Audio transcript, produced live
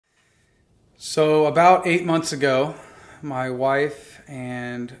So about 8 months ago, my wife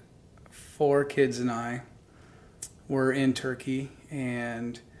and 4 kids and I were in Turkey,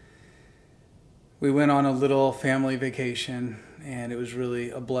 and we went on a little family vacation, and it was really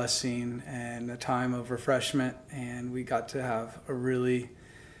a blessing and a time of refreshment, and we got to have a really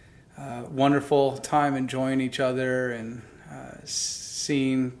wonderful time enjoying each other and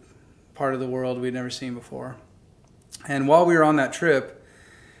seeing part of the world we'd never seen before. And while we were on that trip,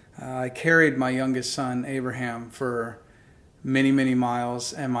 I carried my youngest son, Abraham, for many, many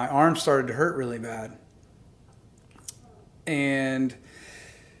miles, and my arm started to hurt really bad. And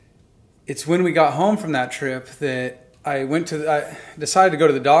it's when we got home from that trip that I decided to go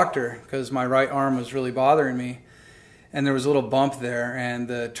to the doctor because my right arm was really bothering me, and there was a little bump there. And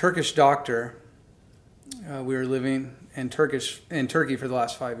the Turkish doctor, we were living in Turkey for the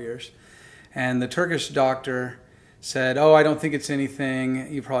last 5 years, and the Turkish doctor said, "Oh, I don't think it's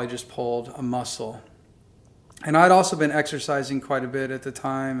anything. You probably just pulled a muscle." And I'd also been exercising quite a bit at the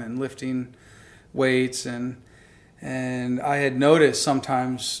time and lifting weights, and I had noticed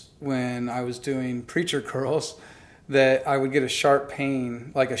sometimes when I was doing preacher curls that I would get a sharp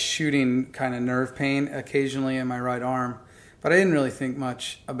pain, like a shooting kind of nerve pain occasionally in my right arm, but I didn't really think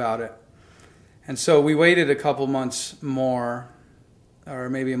much about it. And so we waited a couple months more, or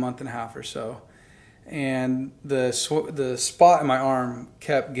maybe a month and a half or so, and the spot in my arm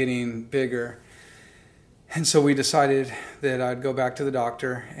kept getting bigger. And so we decided that I'd go back to the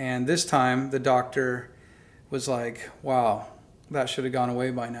doctor, and this time the doctor was like, "Wow, that should have gone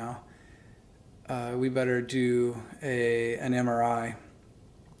away by now. We better do an MRI."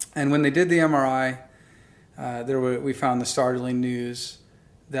 And when they did the MRI, we found the startling news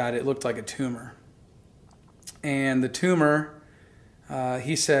that it looked like a tumor. And the tumor,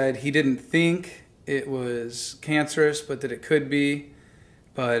 he said he didn't think it was cancerous, but that it could be,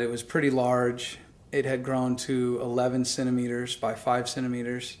 but it was pretty large. It had grown to 11 centimeters by 5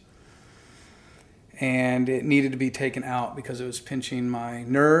 centimeters, and it needed to be taken out because it was pinching my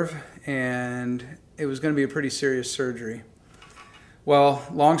nerve, and it was going to be a pretty serious surgery. Well,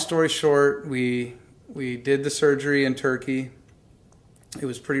 long story short, we did the surgery in Turkey. It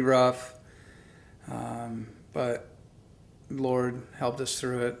was pretty rough, but the Lord helped us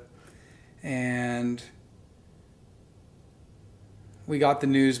through it. And we got the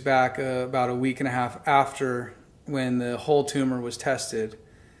news back about a week and a half after, when the whole tumor was tested,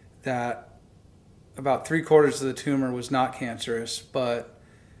 that about 3/4 of the tumor was not cancerous, but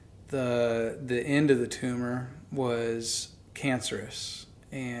the end of the tumor was cancerous,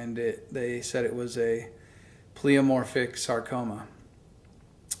 and they said it was a pleomorphic sarcoma,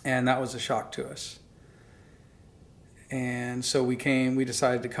 and that was a shock to us. And so we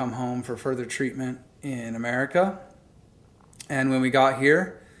decided to come home for further treatment in America. And when we got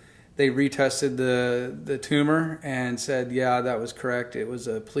here, they retested the tumor and said, yeah, that was correct. It was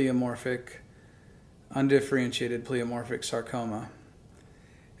a pleomorphic, undifferentiated pleomorphic sarcoma.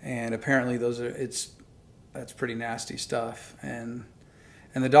 And apparently that's pretty nasty stuff. And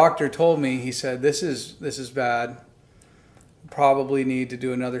the doctor told me, he said, this is bad. Probably need to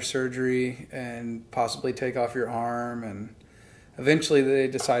do another surgery and possibly take off your arm. And eventually they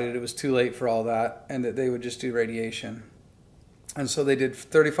decided it was too late for all that and that they would just do radiation. And so they did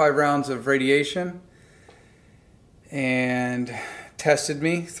 35 rounds of radiation and tested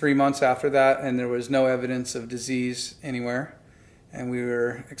me 3 months after that, and there was no evidence of disease anywhere, and we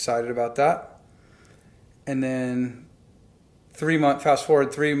were excited about that. And then fast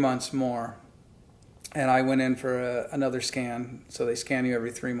forward 3 months more, and I went in for another scan. So they scan you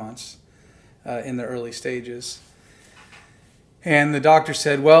every 3 months in the early stages. And the doctor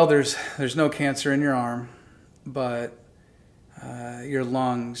said, well, there's no cancer in your arm, but your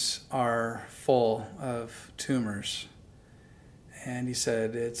lungs are full of tumors. And he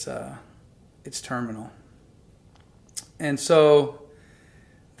said it's terminal. And so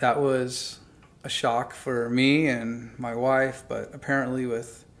that was a shock for me and my wife, but apparently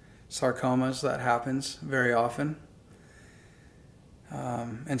with sarcomas, that happens very often.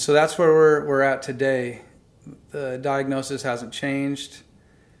 And so that's where we're at today. The diagnosis hasn't changed.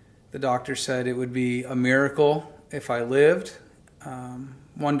 The doctor said it would be a miracle if I lived.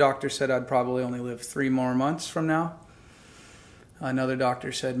 One doctor said I'd probably only live 3 more months from now. Another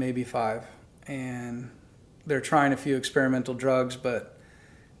doctor said maybe 5. And they're trying a few experimental drugs, but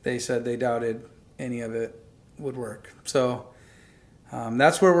they said they doubted any of it would work. So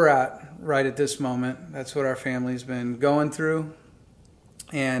that's where we're at right at this moment. That's what our family's been going through.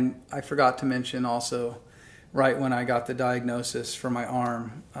 And I forgot to mention also, right when I got the diagnosis for my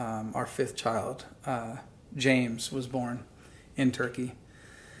arm, our 5th child, James, was born in Turkey.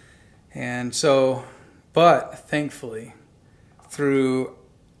 And so, but thankfully, through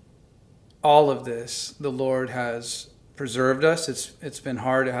all of this, the Lord has preserved us. It's been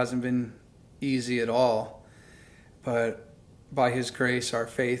hard. It hasn't been easy at all. But by His grace, our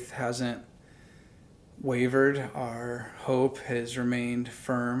faith hasn't wavered. Our hope has remained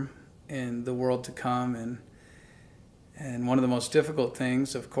firm in the world to come. And one of the most difficult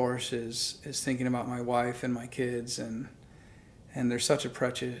things, of course, is thinking about my wife and my kids. And they're such a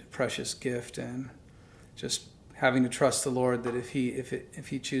precious gift. And just having to trust the Lord that if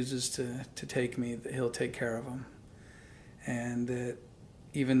He chooses to take me, that He'll take care of them. And that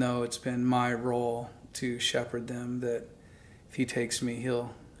even though it's been my role to shepherd them, that if He takes me,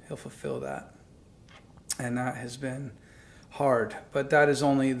 He'll fulfill that. And that has been hard. But that is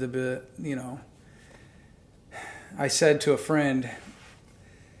only the bit, I said to a friend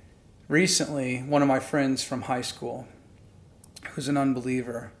recently, one of my friends from high school, who's an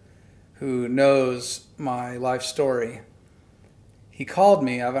unbeliever, who knows my life story. He called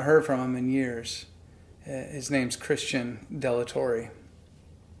me. I haven't heard from him in years. His name's Christian Delatorre.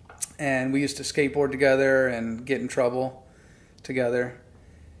 And we used to skateboard together and get in trouble together.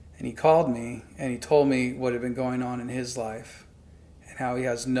 And he called me and he told me what had been going on in his life and how he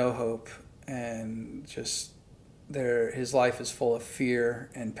has no hope, and just his life is full of fear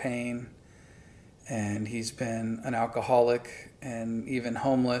and pain. And he's been an alcoholic and even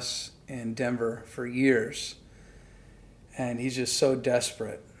homeless in Denver for years. And he's just so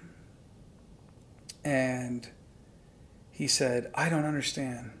desperate. And he said, I don't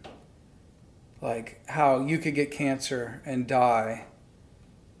understand, like, how you could get cancer and die,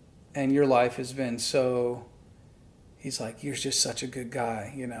 and your life has been so... He's like, you're just such a good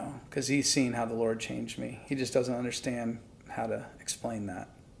guy, because he's seen how the Lord changed me. He just doesn't understand how to explain that.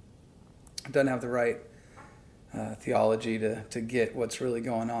 Doesn't have the right theology to get what's really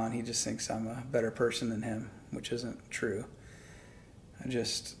going on. He just thinks I'm a better person than him, which isn't true. I've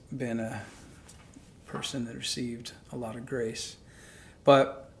just been a person that received a lot of grace.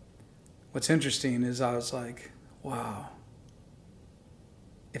 But what's interesting is I was like, wow,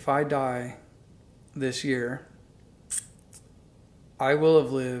 if I die this year, I will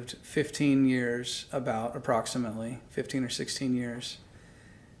have lived 15 years, approximately 15 or 16 years,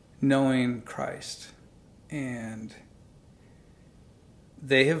 knowing Christ. And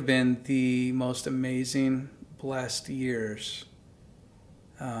they have been the most amazing, blessed years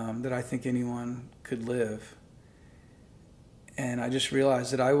that I think anyone could live. And I just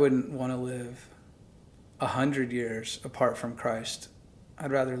realized that I wouldn't want to live 100 years apart from Christ.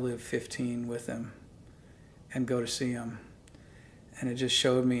 I'd rather live 15 with Him and go to see Him. And it just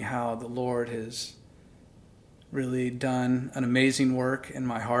showed me how the Lord has really done an amazing work in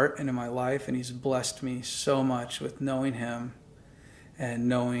my heart and in my life, and He's blessed me so much with knowing Him and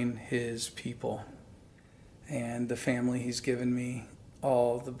knowing His people and the family He's given me,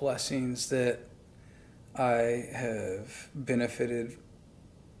 all the blessings that I have benefited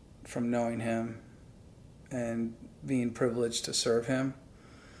from knowing Him and being privileged to serve Him,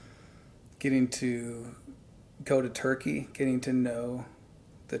 getting to go to Turkey, getting to know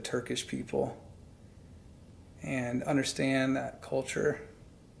the Turkish people and understand that culture.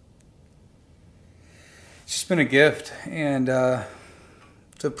 It's just been a gift, and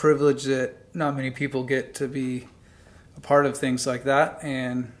it's a privilege that not many people get to be a part of things like that,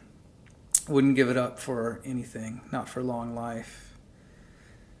 and wouldn't give it up for anything, not for long life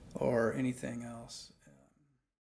or anything else.